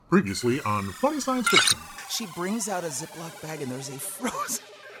Previously on Funny Science Fiction. She brings out a Ziploc bag and there's a frozen...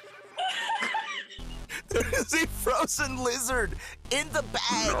 there is a frozen lizard in the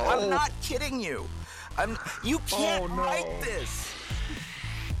bag. No. I'm not kidding you. You can't write this.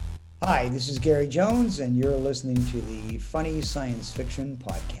 Hi, this is Gary Jones, and you're listening to the Funny Science Fiction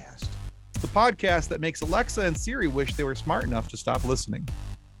Podcast. The podcast that makes Alexa and Siri wish they were smart enough to stop listening.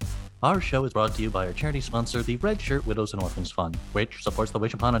 Our show is brought to you by our charity sponsor, the Red Shirt Widows and Orphans Fund, which supports the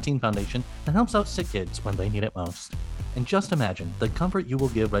Wish Upon a Teen Foundation and helps out sick kids when they need it most. And just imagine the comfort you will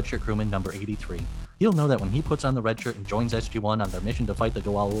give Red Shirt crewman number 83. He'll know that when he puts on the red shirt and joins SG-1 on their mission to fight the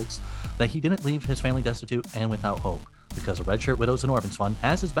Goa'ulds, that he didn't leave his family destitute and without hope, because the Red Shirt Widows and Orphans Fund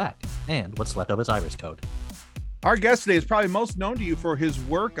has his back, and what's left of his Iris Code. Our guest today is probably most known to you for his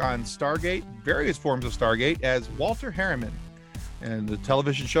work on Stargate, various forms of Stargate, as Walter Harriman, and the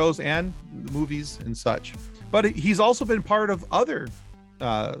television shows and the movies and such. But he's also been part of other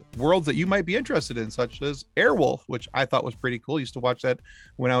worlds that you might be interested in, such as Airwolf, which I thought was pretty cool. I used to watch that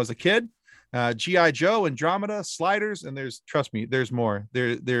when I was a kid. G.I. Joe, Andromeda, Sliders, and trust me, there's more.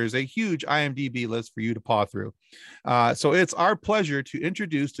 There's a huge IMDb list for you to paw through. So it's our pleasure to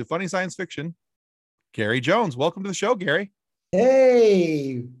introduce to Funny Science Fiction, Gary Jones. Welcome to the show, Gary.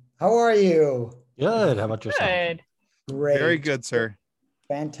 Hey, how are you? Good. How about yourself? Good. Great. Very good, sir.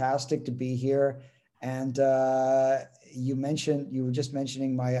 Fantastic to be here. And you were just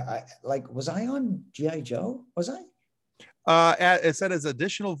mentioning was I on G.I. Joe? Was I? It said as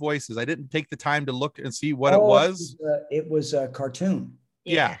additional voices. I didn't take the time to look and see what it was. It was a cartoon.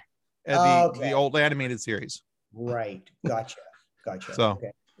 Yeah. The old animated series. Right. Gotcha. So,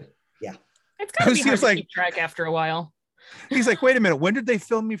 okay. Yeah. It's kind of hard to keep track after a while. He's like, wait a minute. When did they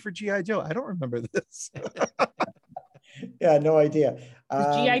film me for G.I. Joe? I don't remember this. Yeah, no idea.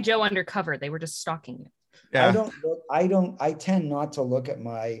 G.I. Joe Undercover. They were just stalking you. Yeah. I tend not to look at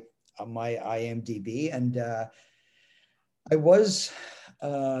my IMDb, and I was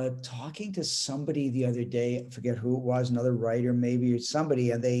talking to somebody the other day. I forget who it was, another writer maybe, or somebody,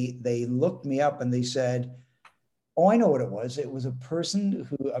 and they looked me up and they said, "Oh, I know what it was. It was a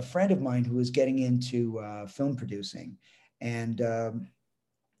friend of mine who was getting into film producing, and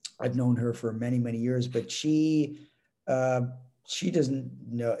I've known her for many, many years, but she doesn't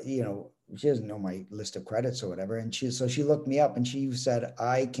know, she doesn't know my list of credits or whatever. And so she looked me up and she said,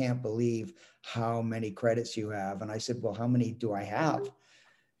 I can't believe how many credits you have. And I said, well, how many do I have?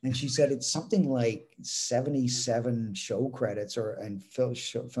 And she said, it's something like 77 show credits and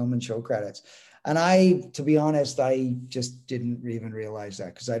film and show credits. And to be honest, I just didn't even realize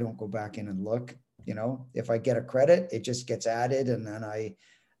that because I don't go back in and look. If I get a credit, it just gets added and then I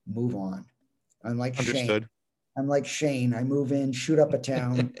move on. I'm like Understood. Shane. I'm like Shane. I move in, shoot up a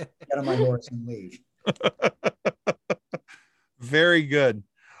town, get on my horse and leave. Very good.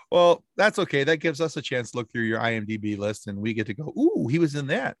 Well, that's okay. That gives us a chance to look through your IMDb list and we get to go, ooh, he was in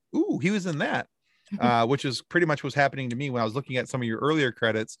that. Ooh, he was in that. Which is pretty much what's happening to me when I was looking at some of your earlier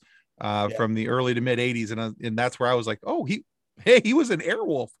credits from the early to mid 80s. And that's where I was like, oh, he was in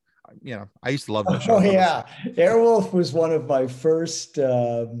Airwolf. I used to love that show. Oh, yeah. Airwolf was one of my first...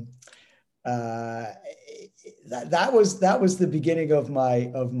 that was the beginning of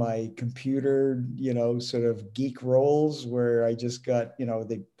my computer, sort of geek roles where I just got,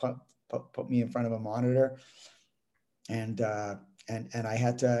 they put me in front of a monitor and I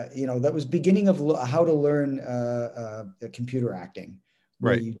had to, that was beginning of how to learn computer acting,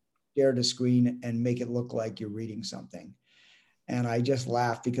 where right. You stare at a screen and make it look like you're reading something. And I just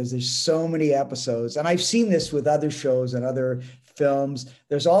laughed because there's so many episodes. And I've seen this with other shows and other films.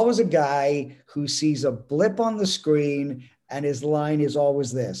 There's always a guy who sees a blip on the screen and his line is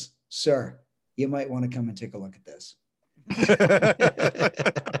always this, sir, you might want to come and take a look at this.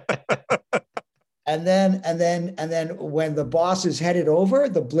 and then when the boss is headed over,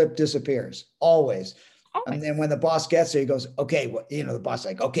 the blip disappears always. And then when the boss gets there, he goes, okay, the boss is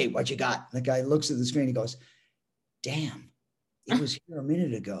like, okay, what you got? And the guy looks at the screen, he goes, damn. It was here a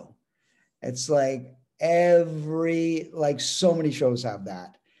minute ago. It's like so many shows have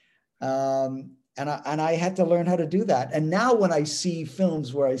that. And I had to learn how to do that. And now when I see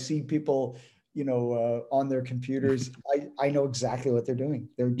films where I see people, on their computers, I know exactly what they're doing.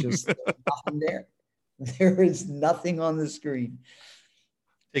 They're just nothing there. There is nothing on the screen.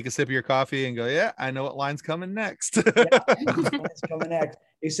 Take a sip of your coffee and go, yeah, I know what line's coming next. Line's coming next.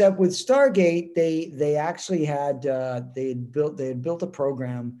 Except with Stargate, they actually had they had built a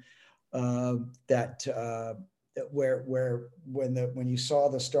program that when you saw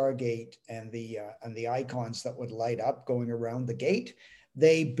the Stargate and the icons that would light up going around the gate,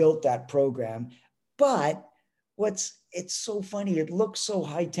 they built that program. But what's it's so funny. It looks so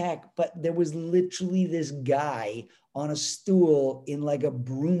high tech, but there was literally this guy on a stool in like a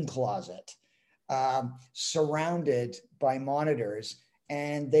broom closet, surrounded by monitors.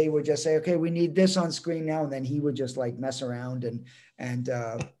 And they would just say, okay, we need this on screen now. And then he would just like mess around and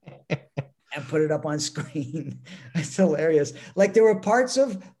put it up on screen. It's hilarious. Like there were parts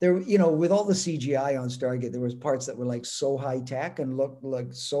of there, you know, with all the CGI on Stargate, there was parts that were like so high tech and looked like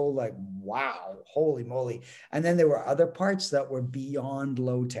so like, wow, holy moly. And then there were other parts that were beyond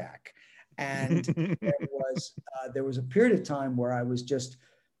low tech. And there was a period of time where I was just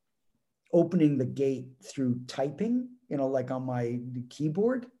opening the gate through typing, you know, like on my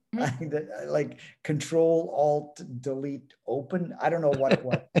keyboard, like Control Alt Delete Open. I don't know what it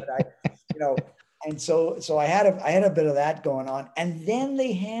was, but you know, and so I had a bit of that going on. And then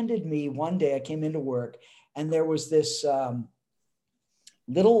they handed me one day, I came into work and there was this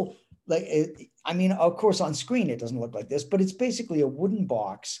little, like, I mean, of course on screen, it doesn't look like this, but it's basically a wooden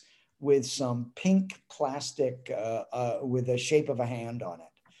box with some pink plastic with the shape of a hand on it.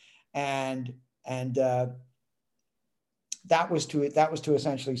 And that was to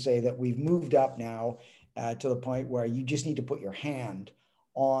essentially say that we've moved up now to the point where you just need to put your hand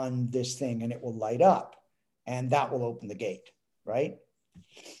on this thing and it will light up and that will open the gate, right?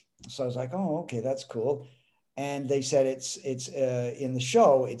 So I was like, oh, okay, that's cool. And they said it's in the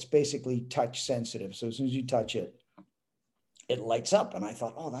show, it's basically touch sensitive. So as soon as you touch it, it lights up. And I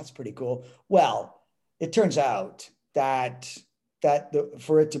thought, oh, that's pretty cool. Well, it turns out that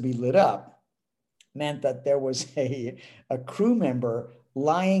for it to be lit up meant that there was a crew member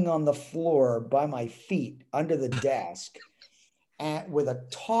lying on the floor by my feet under the desk with a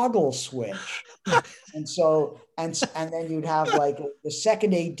toggle switch. And then you'd have like the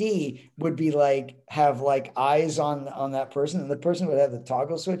second AD would be like, have like eyes on that person and the person would have the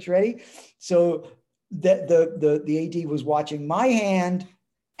toggle switch ready. So the AD was watching my hand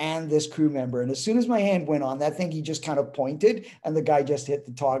and this crew member. And as soon as my hand went on that thing, he just kind of pointed and the guy just hit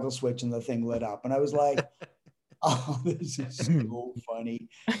the toggle switch and the thing lit up. And I was like, oh, this is so funny.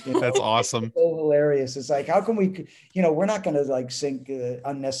 You know, that's awesome. It's so hilarious. It's like, how can we, you know, we're not going to like sink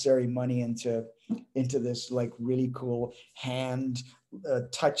unnecessary money into this like really cool hand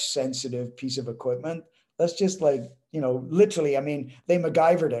touch sensitive piece of equipment. Let's just like, you know, literally, I mean, they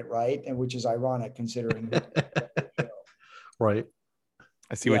MacGyvered it, right? And which is ironic considering. You know. Right.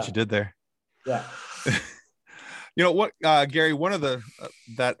 I see what you did there. Yeah. You know what, Gary, one of the,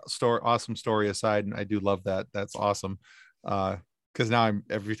 awesome story aside, and I do love that. That's awesome. Cause now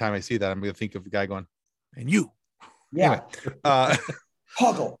every time I see that, I'm going to think of the guy going, and you. Yeah. Anyway,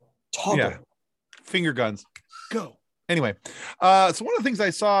 toggle. Yeah. Finger guns. Go. Anyway. So one of the things I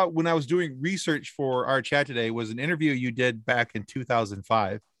saw when I was doing research for our chat today was an interview you did back in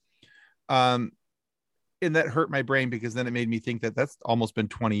 2005. And that hurt my brain because then it made me think that that's almost been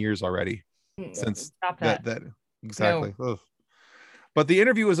 20 years already since Stop that. that exactly. No. But the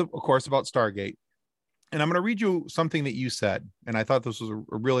interview was, of course, about Stargate. And I'm going to read you something that you said. And I thought this was a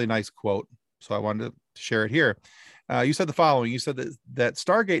really nice quote. So I wanted to share it here. You said the following. You said that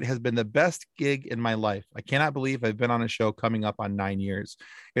Stargate has been the best gig in my life. I cannot believe I've been on a show coming up on 9 years.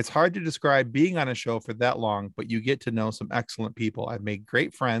 It's hard to describe being on a show for that long, but you get to know some excellent people. I've made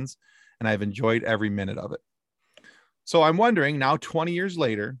great friends and I've enjoyed every minute of it. So I'm wondering now, 20 years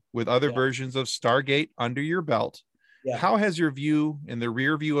later, with other versions of Stargate under your belt, how has your view in the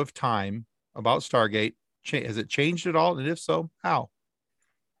rear view of time about Stargate, has it changed at all? And if so, how?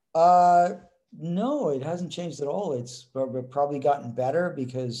 No, it hasn't changed at all. It's probably gotten better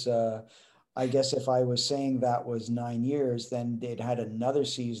because I guess if I was saying that was 9 years, then it had another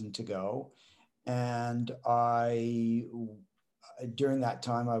season to go. And during that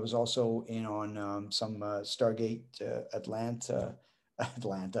time, I was also in on some Stargate Atlantis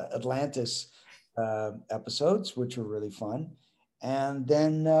episodes, which were really fun. And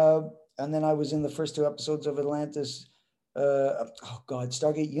then I was in the first 2 episodes of Atlantis.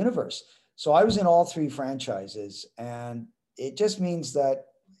 Stargate Universe. So I was in all 3 franchises, and it just means that,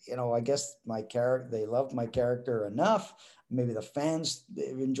 you know, I guess they loved my character enough. Maybe the fans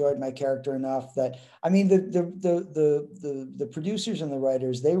enjoyed my character enough that, I mean, the producers and the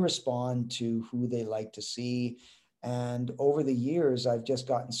writers, they respond to who they like to see. And over the years, I've just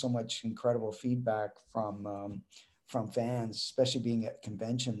gotten so much incredible feedback from fans, especially being at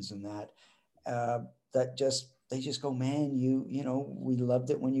conventions and that they just go, man, you know, we loved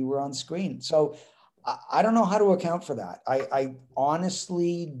it when you were on screen. So I don't know how to account for that. I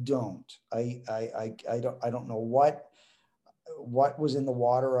honestly don't. I don't know what was in the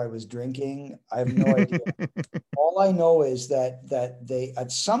water I was drinking. I have no idea. All I know is that they,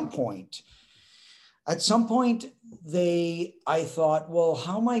 at some point, at some point I thought, well,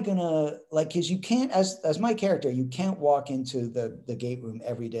 how am I gonna, like, because you can't, as my character, you can't walk into the gate room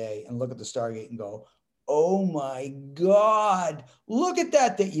every day and look at the Stargate and go, oh my God, look at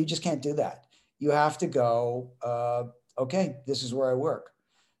that. That you just can't do that. You have to go, okay, this is where I work.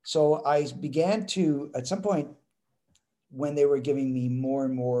 So I began to, at some point, when they were giving me more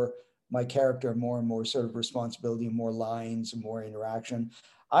and more, my character, more and more sort of responsibility, more lines, more interaction,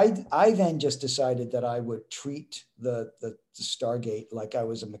 I then just decided that I would treat the Stargate like I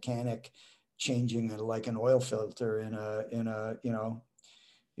was a mechanic changing like an oil filter in a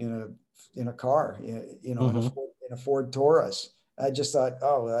car, in a Ford Taurus. I just thought,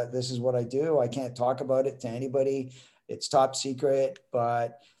 oh, this is what I do. I can't talk about it to anybody. It's top secret,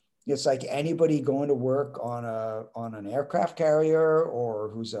 but it's like anybody going to work on an aircraft carrier or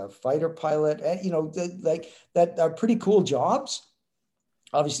who's a fighter pilot, like that are pretty cool jobs.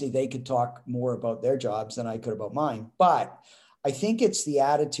 Obviously, they could talk more about their jobs than I could about mine. But I think it's the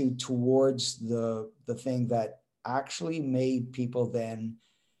attitude towards the thing that actually made people then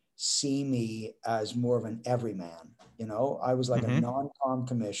see me as more of an everyman. I was like a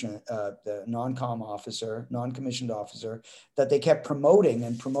non-commissioned officer, non-commissioned officer that they kept promoting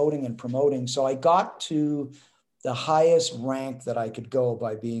and promoting and promoting. So I got to the highest rank that I could go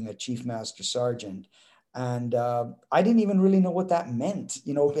by being a chief master sergeant. And I didn't even really know what that meant.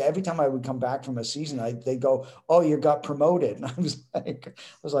 Every time I would come back from a season, they'd go, "Oh, you got promoted." And I was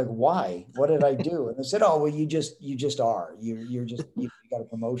like, "Why? What did I do?" And they said, "Oh, well, you just are. You got a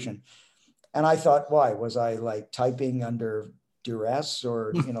promotion." And I thought, why? Was I like typing under duress,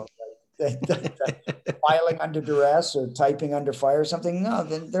 or filing under duress, or typing under fire or something? No,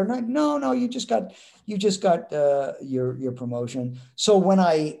 they're not. No, you just got your promotion. So when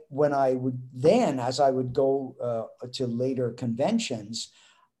I would then, as I would go to later conventions,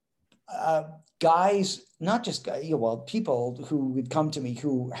 guys, not just guys, people who would come to me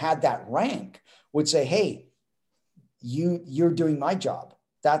who had that rank would say, "Hey, you're doing my job.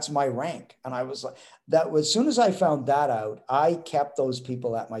 That's my rank." And I was like, as soon as I found that out, I kept those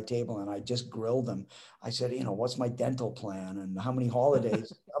people at my table and I just grilled them. I said, what's my dental plan, and how many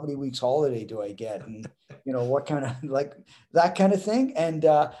holidays, how many weeks holiday do I get? And, what kind of, like, that kind of thing. And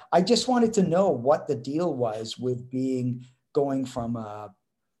I just wanted to know what the deal was with going from a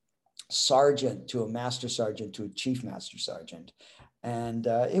sergeant to a master sergeant to a chief master sergeant. And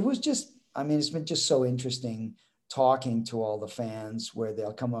it was just, it's been just so interesting talking to all the fans, where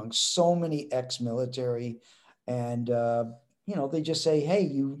they'll come on, so many ex-military, and they just say, "Hey,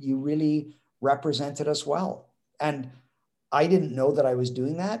 you really represented us well." And I didn't know that I was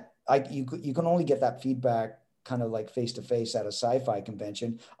doing that. You can only get that feedback kind of like face to face at a sci-fi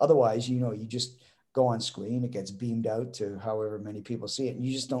convention. Otherwise, you just go on screen, it gets beamed out to however many people see it, and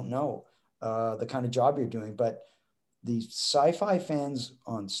you just don't know the kind of job you're doing. But the sci-fi fans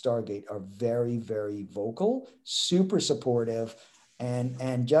on Stargate are very, very vocal, super supportive,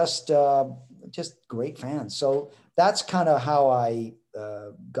 and just great fans. So that's kind of how I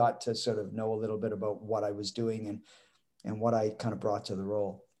got to sort of know a little bit about what I was doing and what I kind of brought to the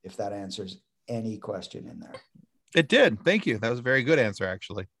role, if that answers any question in there. It did. Thank you. That was a very good answer,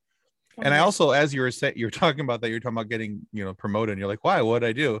 actually. And I also, as you were saying, you're talking about getting, promoted, and you're like, why? What'd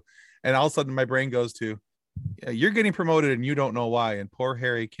I do? And all of a sudden my brain goes to, you're getting promoted and you don't know why. And poor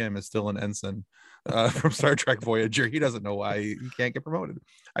Harry Kim is still an ensign from Star Trek Voyager. He doesn't know why he can't get promoted.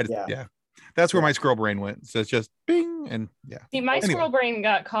 That's where my squirrel brain went. So it's just bing, and See, squirrel brain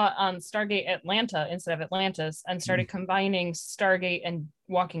got caught on Stargate Atlanta instead of Atlantis and started combining Stargate and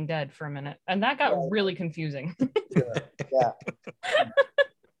Walking Dead for a minute, and that got really confusing.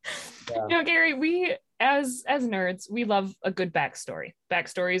 Gary, we as nerds, we love a good backstory.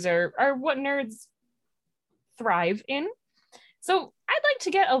 Backstories are what nerds thrive in. So I'd like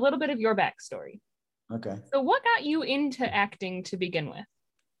to get a little bit of your backstory. Okay. So what got you into acting to begin with?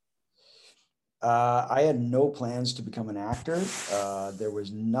 I had no plans to become an actor. There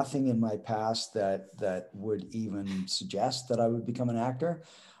was nothing in my past that would even suggest that I would become an actor.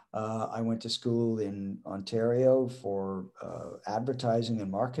 I went to school in Ontario for advertising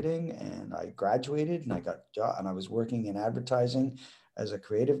and marketing, and I graduated, and I got a job, and I was working in advertising as a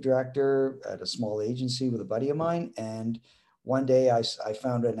creative director at a small agency with a buddy of mine. And one day I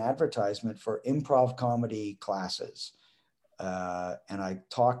found an advertisement for improv comedy classes. And I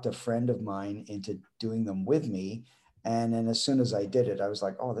talked a friend of mine into doing them with me. And then as soon as I did it, I was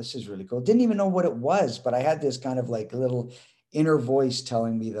like, oh, this is really cool. Didn't even know what it was, but I had this kind of like little inner voice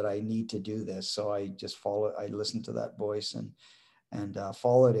telling me that I need to do this. So I just I listened to that voice and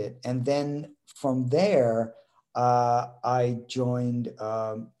followed it. And then from there, I joined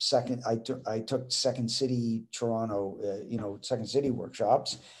I took Second City Toronto, Second City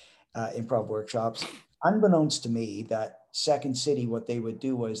workshops, improv workshops. Unbeknownst to me, that Second City, what they would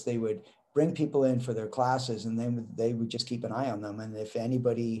do was they would bring people in for their classes, and then they would just keep an eye on them. And if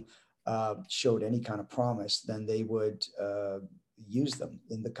anybody showed any kind of promise, then they would use them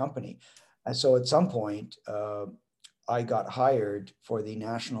in the company. And so at some point, I got hired for the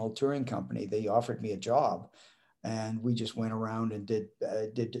National Touring Company. They offered me a job, and we just went around and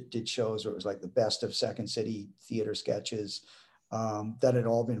did shows where it was like the best of Second City theater sketches that had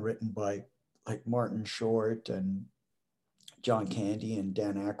all been written by like Martin Short and John Candy and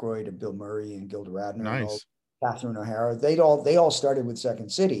Dan Aykroyd and Bill Murray and Gilda Radner. Nice. And all, Catherine O'Hara. They all started with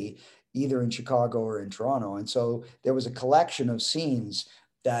Second City, either in Chicago or in Toronto. And so there was a collection of scenes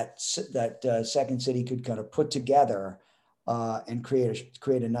that Second City could kind of put together and create a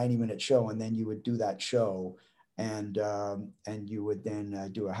 90-minute show. And then you would do that show, and you would then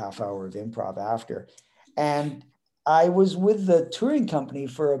do a half hour of improv after. And I was with the touring company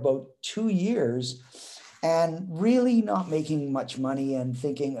for about 2 years, and really not making much money, and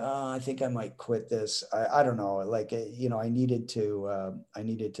thinking, I think I might quit this. I don't know, like, I needed to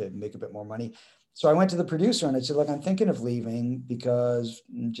make a bit more money. So I went to the producer and I said, look, I'm thinking of leaving because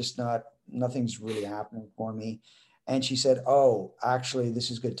nothing's really happening for me. And she said, oh, actually,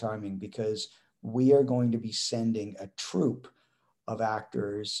 this is good timing, because we are going to be sending a troupe of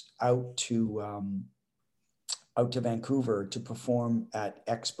actors out to Vancouver to perform at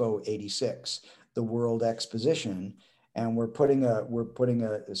Expo 86, the World Exposition. And we're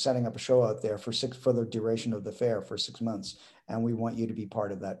setting up a show out there for the duration of the fair for 6 months. And we want you to be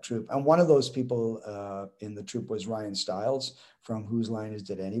part of that troupe. And one of those people in the troupe was Ryan Stiles from Whose Line Is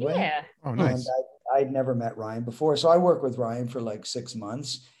It Anyway? Yeah. Oh, nice. And I'd never met Ryan before. So I worked with Ryan for like 6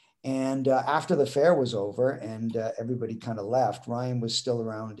 months. And after the fair was over and everybody kind of left, Ryan was still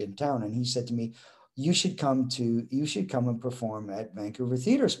around in town. And he said to me, you should come and perform at Vancouver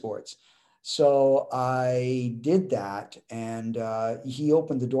Theatre Sports. So I did that, and he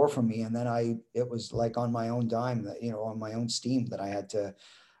opened the door for me. And then it was like on my own dime, on my own steam, that I had to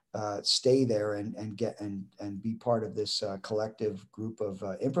stay there and be part of this collective group of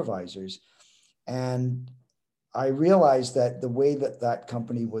improvisers. And I realized that the way that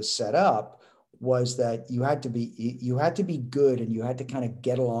company was set up was that you had to be good, and you had to kind of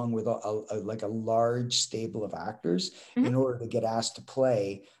get along with a large stable of actors in order to get asked to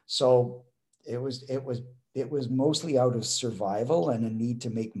play. So it was mostly out of survival and a need to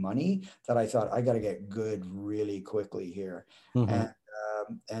make money that I thought, I got to get good really quickly here. Mm-hmm.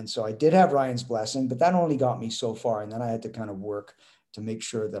 And so I did have Ryan's blessing, but that only got me so far. And then I had to kind of work to make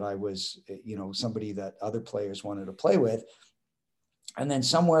sure that I was, somebody that other players wanted to play with. And then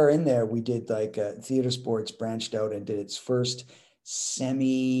somewhere in there, we did like Theatre Sports branched out and did its first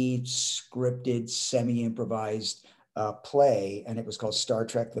semi-scripted, semi-improvised play. And it was called Star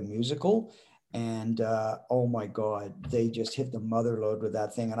Trek the Musical. And oh my God, they just hit the mother load with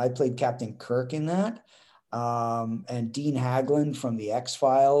that thing. And I played Captain Kirk in that. And Dean Haglund from the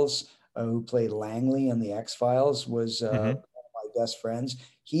X-Files, who played Langley in the X-Files, was one of my best friends.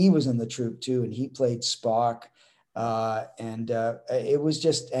 He was in the troupe too, and he played Spock. It was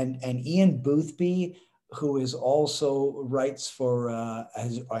just, and Ian Boothby, who is also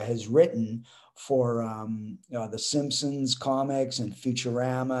has written for the Simpsons comics and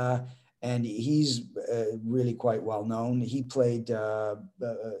Futurama. And he's really quite well known. He played,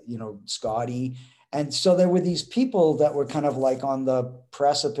 Scotty. And so there were these people that were kind of like on the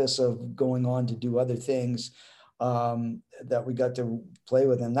precipice of going on to do other things that we got to play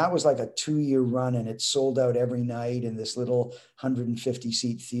with. And that was like a 2-year run, and it sold out every night in this little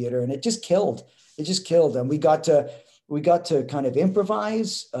 150-seat theater. And it just killed. And we got to kind of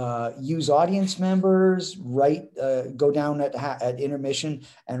improvise, use audience members, go down at intermission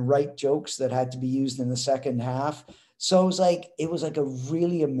and write jokes that had to be used in the second half. So it was like a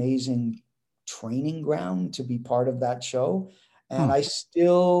really amazing training ground to be part of that show. And I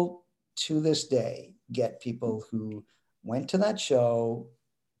still, to this day, get people who went to that show,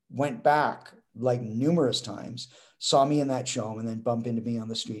 went back like numerous times, saw me in that show, and then bump into me on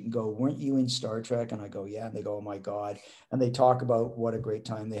the street and go, weren't you in Star Trek? And I go, yeah. And they go, oh my God. And they talk about what a great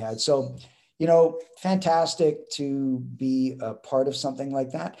time they had. So, fantastic to be a part of something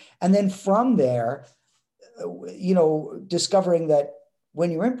like that. And then from there, discovering that when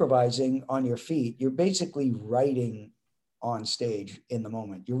you're improvising on your feet, you're basically writing on stage in the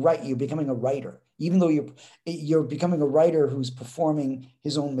moment. You're becoming a writer, even though you're becoming a writer who's performing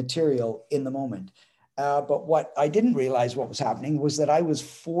his own material in the moment. But what I didn't realize what was happening was that I was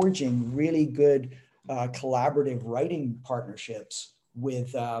forging really good collaborative writing partnerships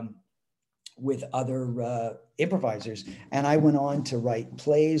with other improvisers. And I went on to write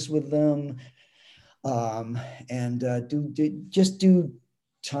plays with them, and do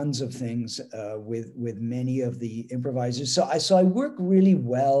tons of things with many of the improvisers. So I work really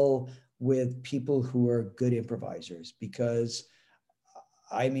well with people who are good improvisers, because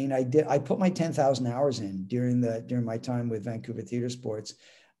I mean, I put my 10,000 hours in during my time with Vancouver Theatre Sports,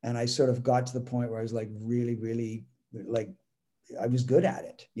 and I sort of got to the point where I was like really, really like, I was good at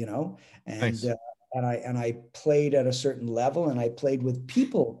it, you know, and Nice. and I played at a certain level, and I played with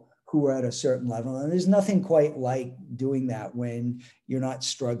people who were at a certain level. And there's nothing quite like doing that when you're not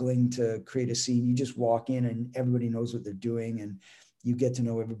struggling to create a scene. You just walk in and everybody knows what they're doing, and you get to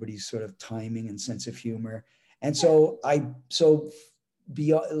know everybody's sort of timing and sense of humor. And so like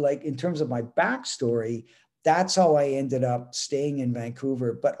in terms of my backstory, that's how I ended up staying in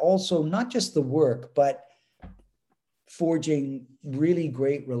Vancouver, but also not just the work, but forging really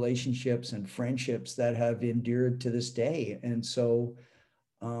great relationships and friendships that have endured to this day. And so,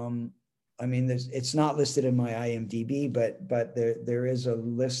 I mean, it's not listed in my IMDb, but there is a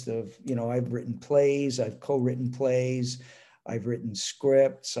list of, you know, I've written plays, I've co-written plays, I've written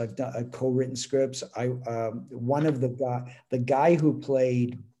scripts, I've co-written scripts. One of the guy who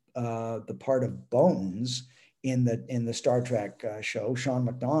played the part of Bones in the Star Trek show, Sean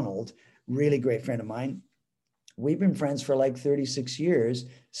McDonald, really great friend of mine. We've been friends for like 36 years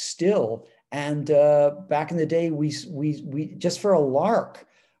still. And back in the day, we just for a lark,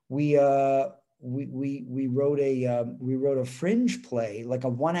 we wrote a fringe play, like a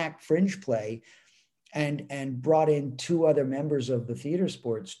one-act fringe play, and brought in two other members of the Theatre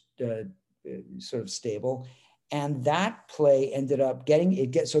Sports sort of stable. And that play ended up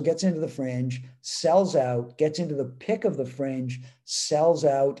gets into the Fringe, sells out, gets into the pick of the Fringe, sells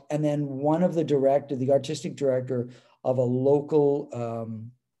out. And then one of the artistic director of a local,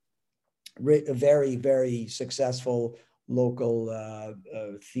 very, very successful local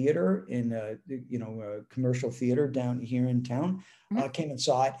theater in a commercial theater down here in town, came and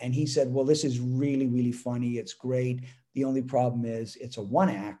saw it. And he said, well, this is really, really funny. It's great. The only problem is it's a one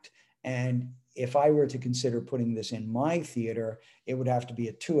act. And if I were to consider putting this in my theater, it would have to be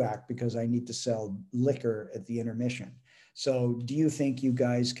a 2-act because I need to sell liquor at the intermission. So do you think you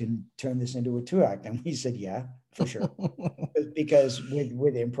guys can turn this into a 2-act? And we said, yeah, for sure. Because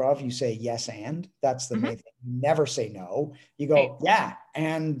with improv, you say yes, and that's the main thing. You never say no. You go, yeah,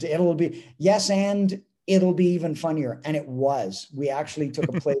 and it'll be yes, and it'll be even funnier. And it was. We actually took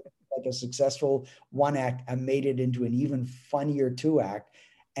a play like a successful 1-act and made it into an even funnier 2-act.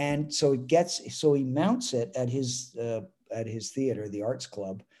 And so he mounts it at his theater, the Arts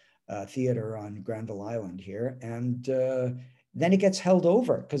Club theater on Granville Island here. And then it gets held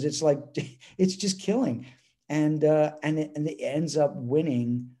over because it's like, it's just killing. And it ends up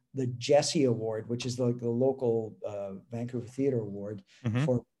winning the Jessie Award, which is like the local Vancouver Theatre Award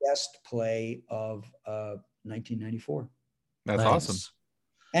for best play of 1994. That's awesome.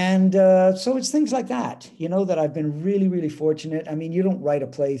 And so it's things like that, you know, that I've been really, really fortunate. I mean, you don't write a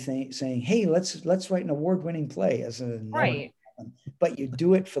play saying, hey, let's write an award-winning play as a right. But you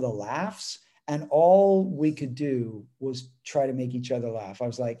do it for the laughs. And all we could do was try to make each other laugh. I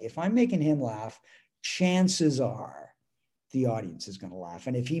was like, if I'm making him laugh, chances are the audience is going to laugh.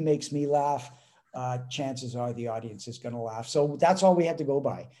 And if he makes me laugh, chances are the audience is going to laugh. So that's all we had to go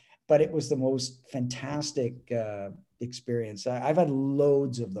by. But it was the most fantastic experience. I've had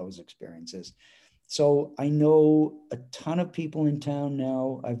loads of those experiences. So I know a ton of people in town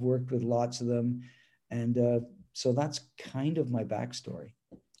now. I've worked with lots of them. And so that's kind of my backstory.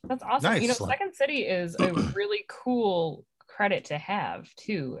 That's awesome. Nice. You know, Second City is a really cool credit to have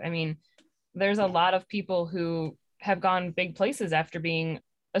too. I mean, there's a lot of people who have gone big places after being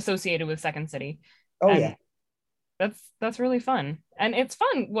associated with Second City. Oh, yeah. That's really fun. And it's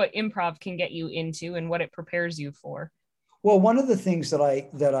fun what improv can get you into and what it prepares you for. Well, one of the things that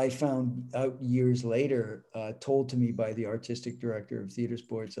I found out years later, told to me by the artistic director of Theatre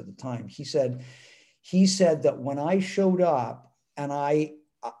Sports at the time, he said that when I showed up, and I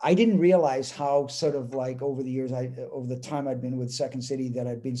didn't realize how sort of like over the years, over the time I'd been with Second City, that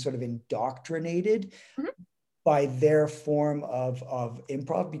I'd been sort of indoctrinated by their form of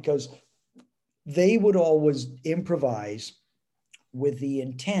improv, because they would always improvise with the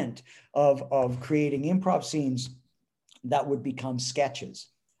intent of creating improv scenes that would become sketches,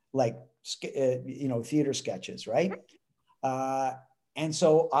 like, theater sketches, right? And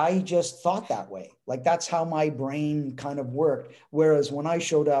so I just thought that way. Like, that's how my brain kind of worked. Whereas when I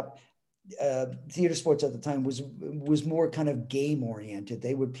showed up, theater sports at the time was more kind of game oriented.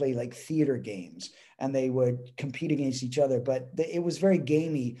 They would play like theater games and they would compete against each other, but it was very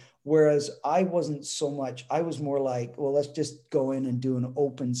gamey. Whereas I wasn't so much, I was more like, well, let's just go in and do an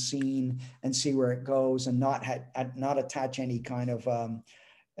open scene and see where it goes and not attach any kind of,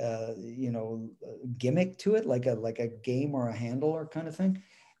 gimmick to it, like a game or a handle or kind of thing.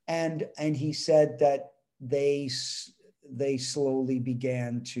 And he said that they slowly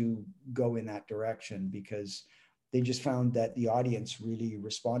began to go in that direction because they just found that the audience really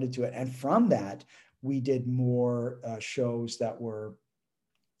responded to it. And from that, we did more shows that were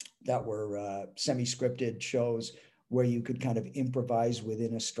semi-scripted shows where you could kind of improvise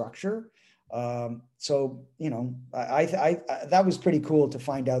within a structure. So, I that was pretty cool to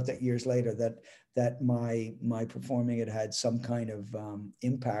find out that years later that my performing had some kind of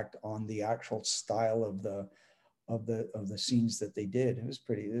impact on the actual style of the scenes that they did. It was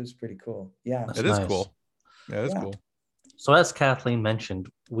pretty cool. Yeah. It is cool. Yeah, it's cool. So as Kathleen mentioned,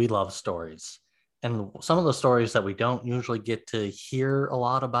 we love stories. And some of the stories that we don't usually get to hear a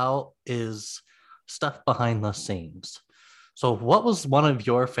lot about is stuff behind the scenes. So what was one of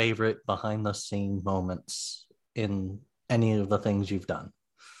your favorite behind the scene moments in any of the things you've done?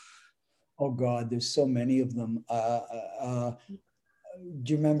 Oh God, there's so many of them.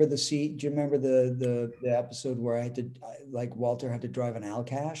 Do you remember the episode where I had to, like, Walter had to drive an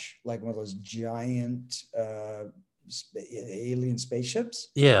Alcash, like one of those giant alien spaceships?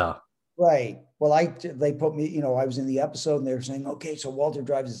 Yeah. Right. Well, they put me, I was in the episode and they were saying, okay, so Walter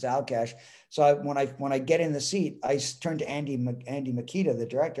drives this Alcash. So when I get in the seat, I turn to Andy Makita, the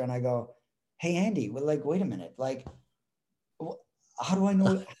director, and I go, hey, Andy, well, like, wait a minute, like, how do I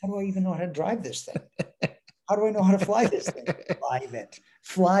even know how to drive this thing? How do I know how to fly this thing?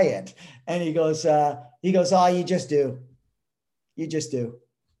 Fly it. And he goes, oh, you just do.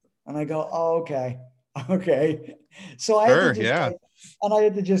 And I go, oh, okay. So I had to and I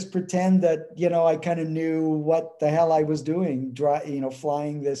had to just pretend that, I kind of knew what the hell I was doing,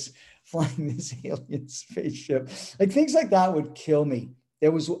 flying this alien spaceship. Like, things like that would kill me.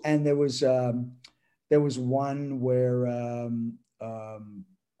 There was one where,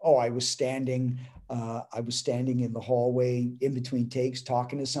 I was standing in the hallway in between takes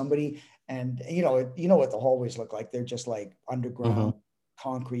talking to somebody, and you know what the hallways look like. They're just like underground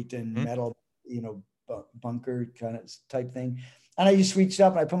concrete and metal, bunker kind of type thing. And I just reached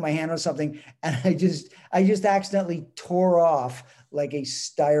up and I put my hand on something and I just accidentally tore off like a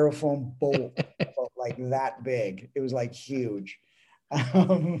styrofoam bolt like that big. It was like huge.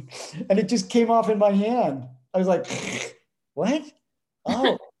 And it just came off in my hand. I was like, what?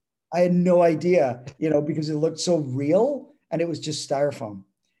 Oh, I had no idea, because it looked so real and it was just styrofoam.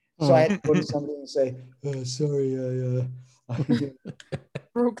 So I had to go to somebody and say, sorry, I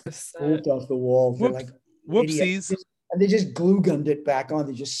broke the set. Bolt off the wall. They're like, whoopsies. And they just glue gunned it back on.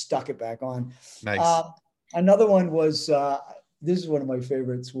 They just stuck it back on. Nice. Another one was, this is one of my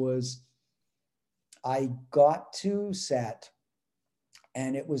favorites, was I got to set,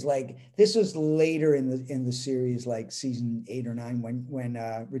 and it was like, this was later in the series, like season 8 or 9,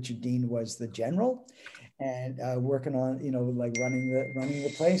 when Richard Dean was the general and working on, like running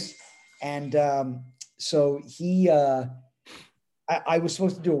the place. And so he, I was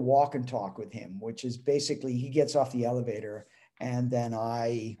supposed to do a walk and talk with him, which is basically he gets off the elevator and then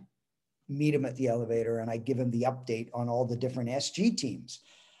I meet him at the elevator and I give him the update on all the different SG teams.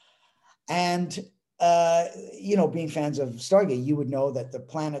 And, being fans of Stargate, you would know that the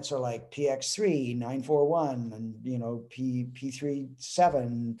planets are like PX3, 941, and,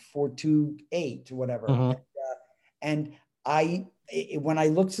 P37, 428, whatever. Mm-hmm. And when I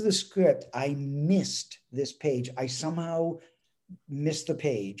looked through the script, I missed this page. I somehow missed the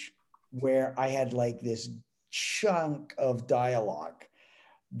page where I had like this chunk of dialogue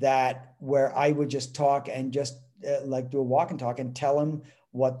where I would just talk and just like do a walk and talk and tell him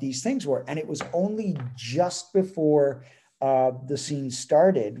what these things were. And it was only just before the scene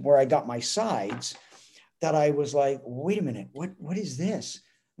started where I got my sides that I was like, wait a minute, what is this?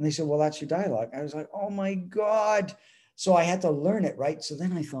 And they said, well, that's your dialogue. I was like, oh my God. So I had to learn it, right? So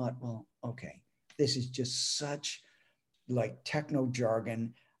then I thought, well, okay, this is just such like techno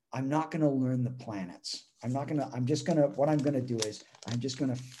jargon. I'm not going to learn the planets. what I'm going to do is I'm just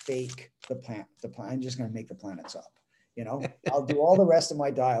going to fake the planet. I'm just going to make the planets up. I'll do all the rest of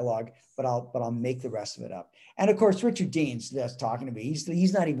my dialogue, but I'll make the rest of it up. And of course, Richard Dean's just talking to me.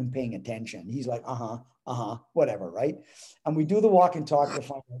 He's not even paying attention. He's like, whatever, right? And we do the walk and talk to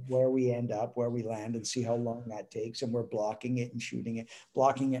find out where we end up, where we land, and see how long that takes. And we're blocking it and shooting it,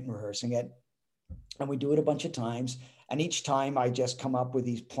 blocking it and rehearsing it. And we do it a bunch of times. And each time I just come up with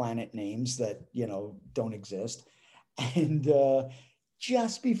these planet names that, don't exist. And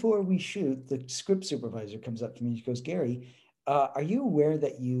just before we shoot, the script supervisor comes up to me and she goes, Gary, are you aware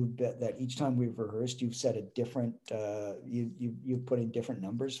that that each time we've rehearsed, you've set a different, you've put in different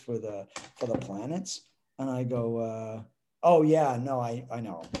numbers for the planets? And I go, oh yeah, no, I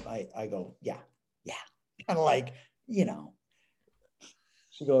know. I go, yeah. Kind of like,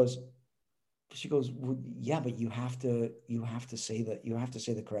 she goes, well, yeah, but you have to say that, you have to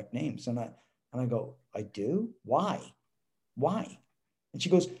say the correct names. And I go, I do? Why? And she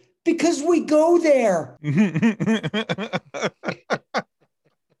goes, because we go there.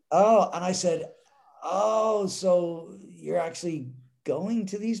 Oh, and I said, oh, so you're actually going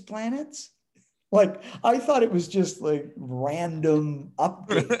to these planets? Like, I thought it was just like random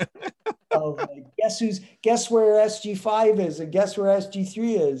update of like, guess where SG5 is and guess where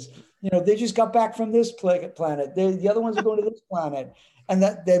SG3 is. They just got back from this planet. The other ones are going to this planet. And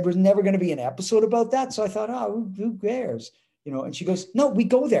that there was never going to be an episode about that. So I thought, oh, who cares? And she goes, no, we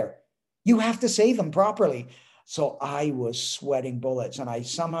go there. You have to say them properly. So I was sweating bullets and I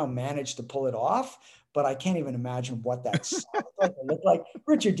somehow managed to pull it off, but I can't even imagine what that sounded like. It looked like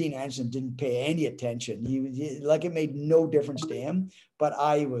Richard Dean Anderson didn't pay any attention. Like it made no difference to him, but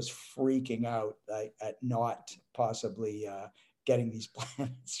I was freaking out at not possibly getting these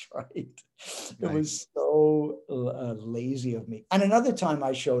planets right. Nice. It was so lazy of me. And another time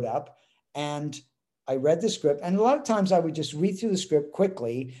I showed up and I read the script, and a lot of times I would just read through the script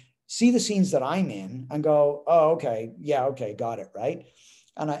quickly, see the scenes that I'm in and go, oh, okay. Yeah. Okay. Got it. Right.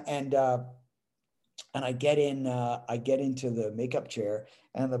 And I get into the makeup chair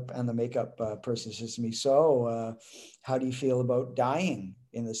and the makeup person says to me, so how do you feel about dying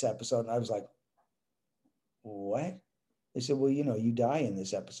in this episode? And I was like, what? They said, well, you die in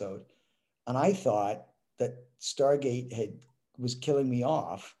this episode. And I thought that Stargate was killing me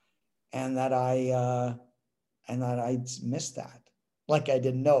off and that I'd missed that. Like I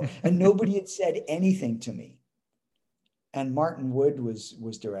didn't know. And nobody had said anything to me. And Martin Wood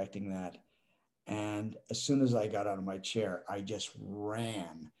was directing that. And as soon as I got out of my chair, I just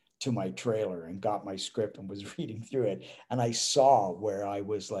ran to my trailer and got my script and was reading through it. And I saw where I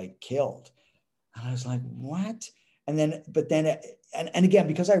was like killed. And I was like, what? And then again,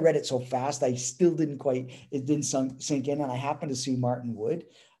 because I read it so fast, I still it didn't sink in. And I happened to see Martin Wood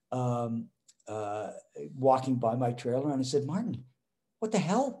walking by my trailer. And I said, Martin, what the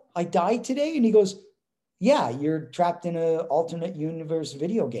hell? I died today? And he goes, yeah, you're trapped in an alternate universe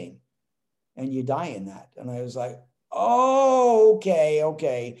video game and you die in that. And I was like, oh,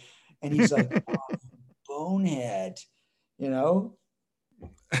 okay. And he's like, oh, bonehead,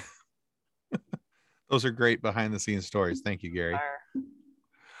 Those are great behind the scenes stories. Thank you, Gary.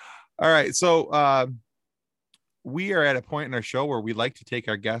 All right. So we are at a point in our show where we like to take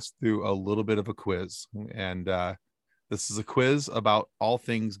our guests through a little bit of a quiz. And this is a quiz about all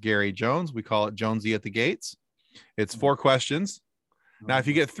things Gary Jones. We call it Jonesy at the Gates. It's 4 questions. Now, if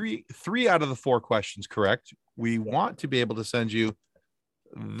you get three out of the 4 questions correct, we want to be able to send you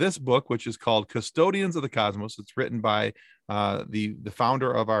this book, which is called Custodians of the Cosmos. It's written by the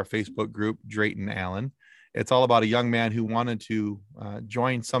founder of our Facebook group, Drayton Allen. It's all about a young man who wanted to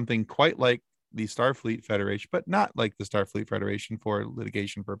join something quite like the Starfleet Federation, but not like the Starfleet Federation for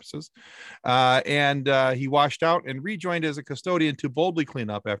litigation purposes. And he washed out and rejoined as a custodian to boldly clean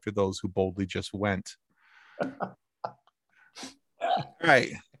up after those who boldly just went. All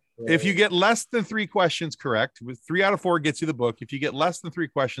right. If you get less than 3 questions correct, with 3 out of 4 gets you the book. If you get less than 3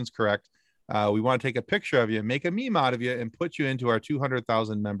 questions correct, we want to take a picture of you, make a meme out of you, and put you into our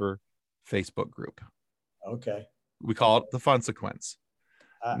 200,000 member Facebook group. Okay. We call it the Fun Sequence.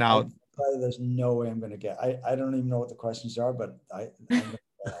 Now, there's no way I'm going to get. I don't even know what the questions are, but I'm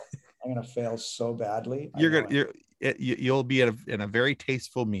going to fail so badly. You'll be in a very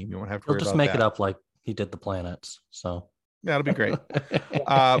tasteful meme. You won't have to. He'll just make it up like he did the planets. So. That'll be great.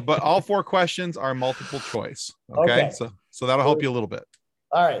 But all 4 questions are multiple choice. Okay. So that'll help you a little bit.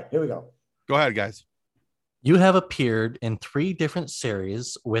 All right, here we go. Go ahead, guys. You have appeared in 3 different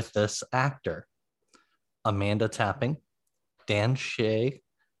series with this actor: Amanda Tapping, Dan Shea,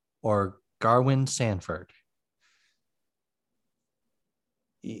 or Garwin Sanford.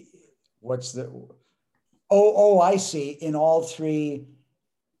 What's the? Oh, I see. In all 3.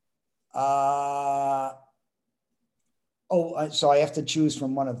 So I have to choose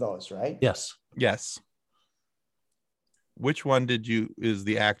from one of those, right? Yes. Which one is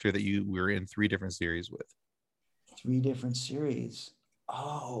the actor that you were in 3 different series with? 3 different series.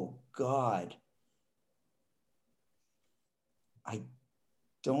 Oh, God. I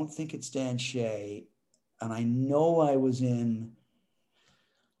don't think it's Dan Shea. and I know I was in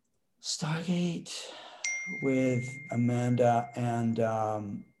Stargate with Amanda and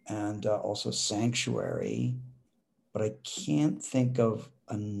also Sanctuary, but I can't think of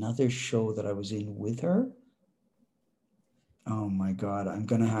another show that I was in with her. Oh my God, I'm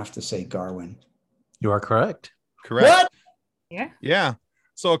gonna have to say Garwin. You are correct. Correct. What? Yeah. Yeah.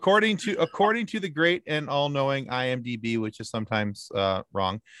 So according to the great and all-knowing IMDb, which is sometimes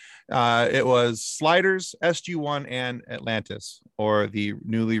wrong, it was Sliders, SG-1, and Atlantis, or the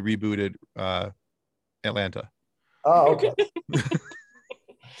newly rebooted Atlanta. Oh, okay.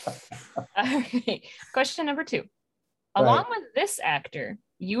 All right. Question number 2. Along with this actor,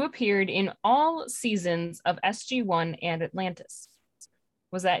 you appeared in all seasons of SG-1 and Atlantis.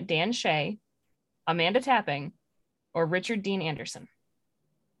 Was that Dan Shea, Amanda Tapping, or Richard Dean Anderson?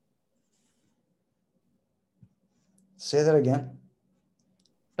 Say that again.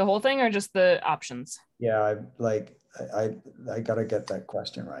 The whole thing or just the options? Yeah, I gotta get that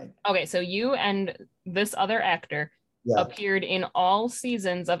question right. Okay, so you and this other actor appeared in all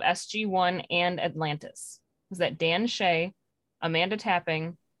seasons of SG-1 and Atlantis. Was that Dan Shea, Amanda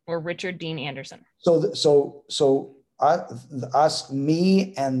Tapping, or Richard Dean Anderson?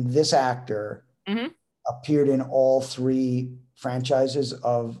 Me and this actor appeared in all 3 franchises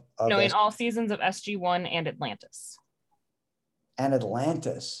of in all seasons of SG-1 and Atlantis. And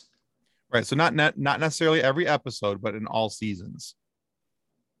Atlantis. Right. So not necessarily every episode, but in all seasons.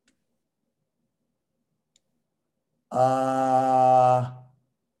 I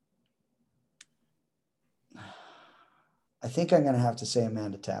think I'm going to have to say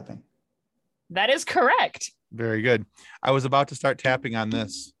Amanda Tapping. That is correct. Very good. I was about to start tapping on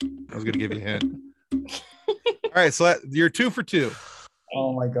this. I was going to give you a hint. All right. So you're 2 for 2.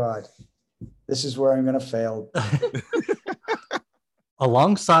 Oh my God. This is where I'm going to fail.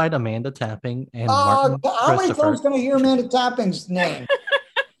 Alongside Amanda Tapping and Martin how many Christopher. times can I hear Amanda Tapping's name?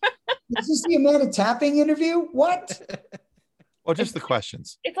 Is this the Amanda Tapping interview? What? Well, just the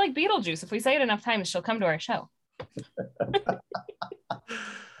questions. It's like Beetlejuice. If we say it enough times, she'll come to our show.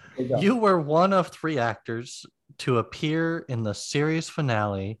 You were one of 3 actors to appear in the series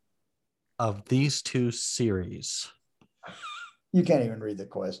finale of these 2 series. You can't even read the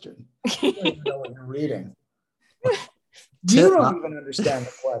question. You don't even know what you're reading. You don't even understand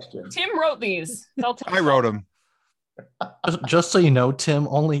the question. Tim wrote these. I wrote them. Just so you know, Tim,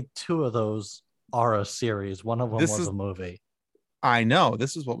 only 2 of those are a series. One of them was a movie. I know.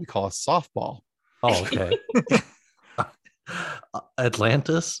 This is what we call a softball. Oh, okay.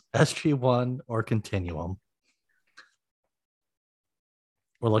 Atlantis, SG-1, or Continuum?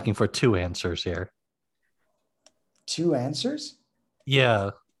 We're looking for 2 answers here. 2 answers?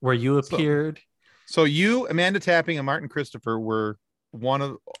 Yeah, where you appeared. So you, Amanda Tapping, and Martin Christopher were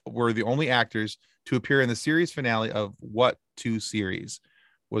the only actors to appear in the series finale of what 2 series?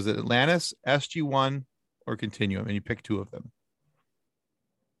 Was it Atlantis, SG-1, or Continuum? And you picked 2 of them.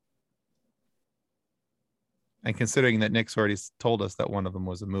 And considering that Nick's already told us that one of them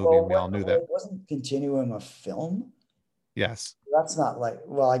was a movie, and we all knew that. Wasn't Continuum a film? Yes. That's not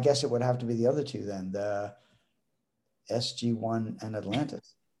I guess it would have to be the other 2 then, the SG-1 and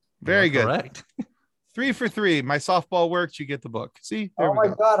Atlantis. Very good. Correct. 3 for 3. My softball works. You get the book. See? Oh my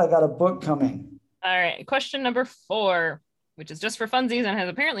God, I got a book coming. All right. Question number 4, which is just for funsies and has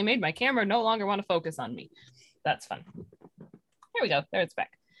apparently made my camera no longer want to focus on me. That's fun. Here we go. There it's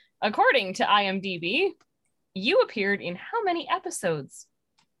back. According to IMDb, you appeared in how many episodes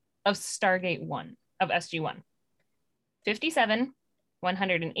of Stargate 1, of SG-1? 57,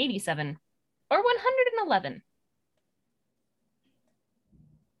 187, or 111?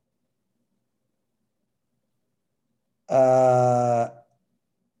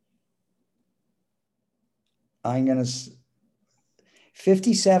 I'm going to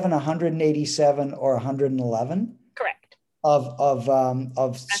 57, 187, or 111? Correct. Of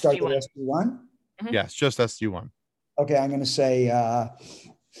Stargate SG-1? Yes, just SG-1. Okay, I'm going to say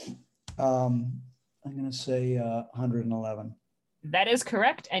 111. That is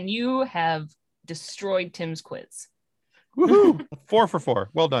correct, and you have destroyed Tim's quiz. Woohoo! 4 for 4.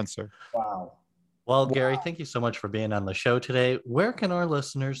 Well done, sir. Wow. Well, Gary, thank you so much for being on the show today. Where can our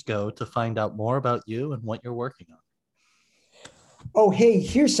listeners go to find out more about you and what you're working on? Oh, hey,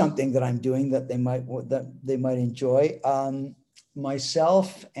 here's something that I'm doing that they might enjoy.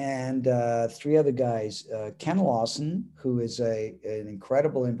 Myself and 3 other guys, Ken Lawson, who is an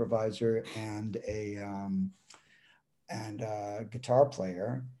incredible improviser and a guitar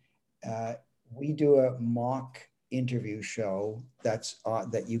player. We do a mock interview show that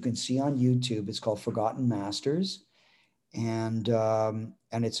you can see on YouTube. It's called Forgotten Masters, and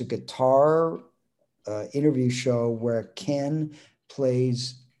it's a guitar interview show where Ken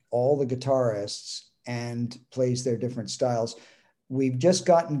plays all the guitarists and plays their different styles. We've just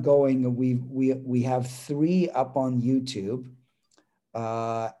gotten going. We have 3 up on YouTube,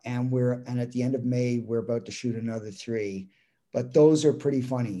 and at the end of May we're about to shoot another 3. But those are pretty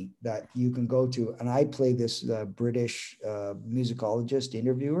funny that you can go to. And I play this British musicologist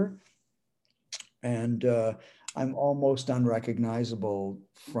interviewer, and I'm almost unrecognizable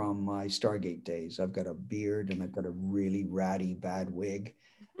from my Stargate days. I've got a beard and I've got a really ratty bad wig.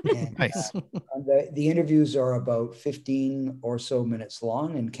 And, Nice. The interviews are about 15 or so minutes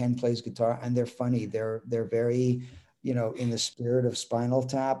long, and Ken plays guitar, and they're funny. They're very, in the spirit of Spinal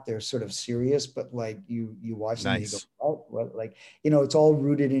Tap. They're sort of serious, but like you watch them, Nice. and you go, oh, well, like, it's all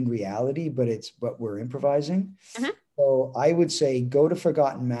rooted in reality, but we're improvising. Mhm. So I would say go to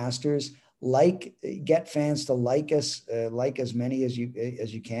Forgotten Masters, get fans to like us, like as many as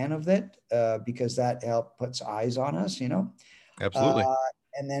you can of it, because that puts eyes on us, Absolutely.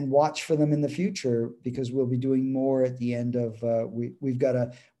 and then watch for them in the future, because we'll be doing more at the end of we've got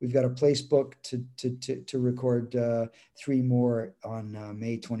a place booked to record 3 more on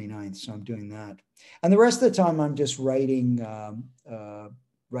May 29th. So I'm doing that, and the rest of the time I'm just writing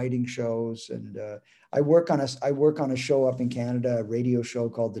shows, and I work on a show up in Canada, a radio show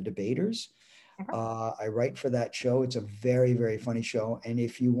called The Debaters. I write for that show. It's a very, very funny show, and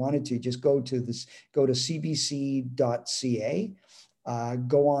if you wanted to, just go to cbc.ca.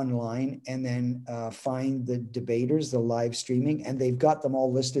 Go online and then find The Debaters, the live streaming, and they've got them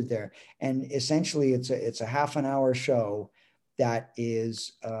all listed there. And essentially, it's a half an hour show that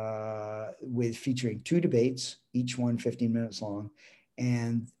is featuring 2 debates, each one 15 minutes long,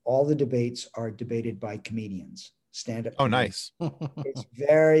 and all the debates are debated by comedians, stand-up. Oh, comedians. nice. It's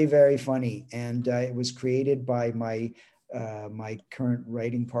very, very funny, and it was created by my current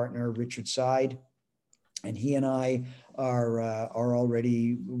writing partner, Richard Side. And he and I are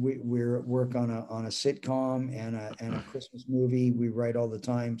already, we're work on a sitcom and a Christmas movie. We write all the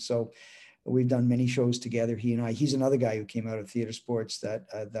time. So we've done many shows together. He and I, he's another guy who came out of theater sports that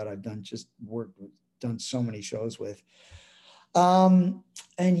I've done so many shows with. And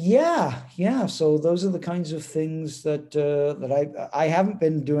yeah. So those are the kinds of things that I haven't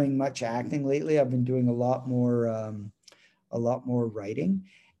been doing much acting lately. I've been doing a lot more writing,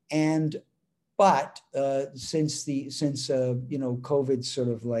 but since COVID's sort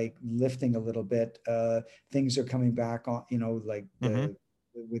of like lifting a little bit, things are coming back on,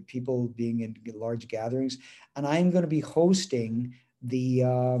 with people being in large gatherings, and I'm going to be hosting the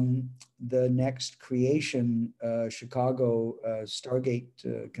next Creation Chicago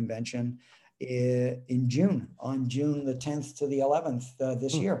Stargate convention in June, on June the 10th to the 11th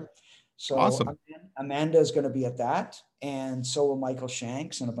this year. So awesome. Amanda is going to be at that, and so will Michael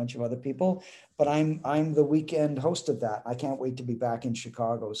Shanks and a bunch of other people. But I'm the weekend host of that. I can't wait to be back in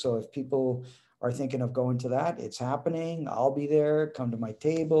Chicago. So if people are thinking of going to that, it's happening. I'll be there. Come to my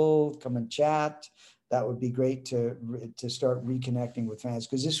table. Come and chat. That would be great to start reconnecting with fans,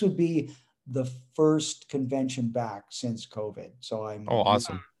 because this would be the first convention back since COVID. So I'm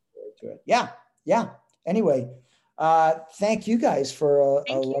awesome. looking forward to it. Yeah. Anyway, thank you guys for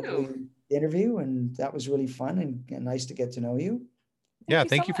a lovely interview, and that was really fun and nice to get to know you. Yeah,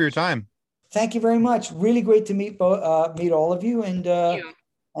 thank you for your time. Thank you very much. Really great to meet all of you, and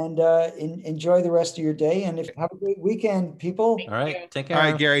enjoy the rest of your day, and have a great weekend, people. All right, take care. All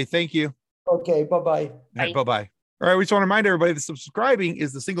right, Gary, thank you. Okay, bye-bye. Bye. Bye-bye. All right, we just want to remind everybody that subscribing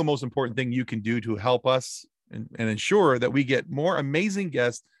is the single most important thing you can do to help us and ensure that we get more amazing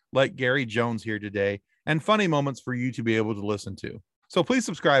guests like Gary Jones here today, and funny moments for you to be able to listen to. So please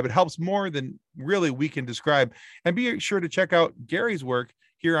subscribe. It helps more than really we can describe. And be sure to check out Gary's work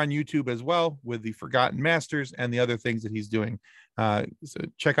here on YouTube as well, with the Forgotten Masters and the other things that he's doing. So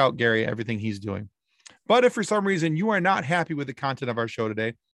check out Gary, everything he's doing. But if for some reason you are not happy with the content of our show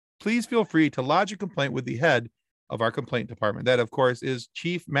today, please feel free to lodge a complaint with the head of our complaint department. That, of course, is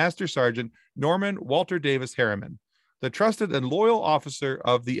Chief Master Sergeant Norman Walter Davis Harriman, the trusted and loyal officer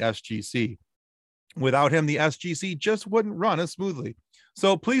of the SGC. Without him, the SGC just wouldn't run as smoothly.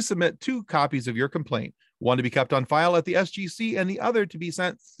 So please submit 2 copies of your complaint, one to be kept on file at the SGC and the other to be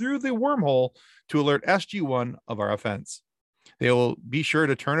sent through the wormhole to alert SG1 of our offense. They will be sure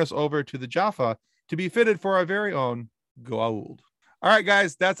to turn us over to the Jaffa to be fitted for our very own Goa'uld. All right,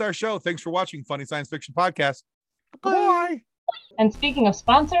 guys, that's our show. Thanks for watching Funny Science Fiction Podcast. Bye. And speaking of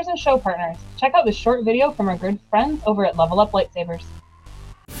sponsors and show partners, check out this short video from our good friends over at Level Up Lightsabers.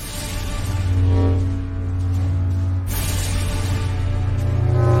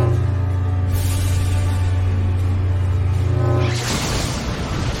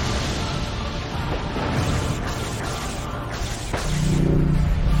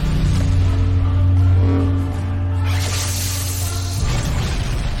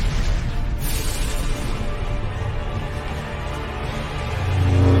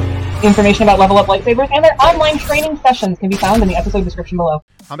 Information about Level Up Lightsabers and their online training sessions can be found in the episode description below.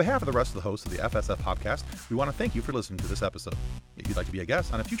 On behalf of the rest of the hosts of the FSF Podcast, we want to thank you for listening to this episode. If you'd like to be a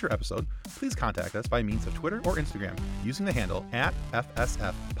guest on a future episode, please contact us by means of Twitter or Instagram using the handle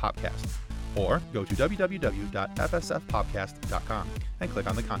 @FSFPopcast, or go to www.fsfpopcast.com and click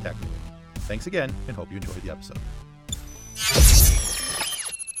on the contact link. Thanks again, and hope you enjoyed the episode.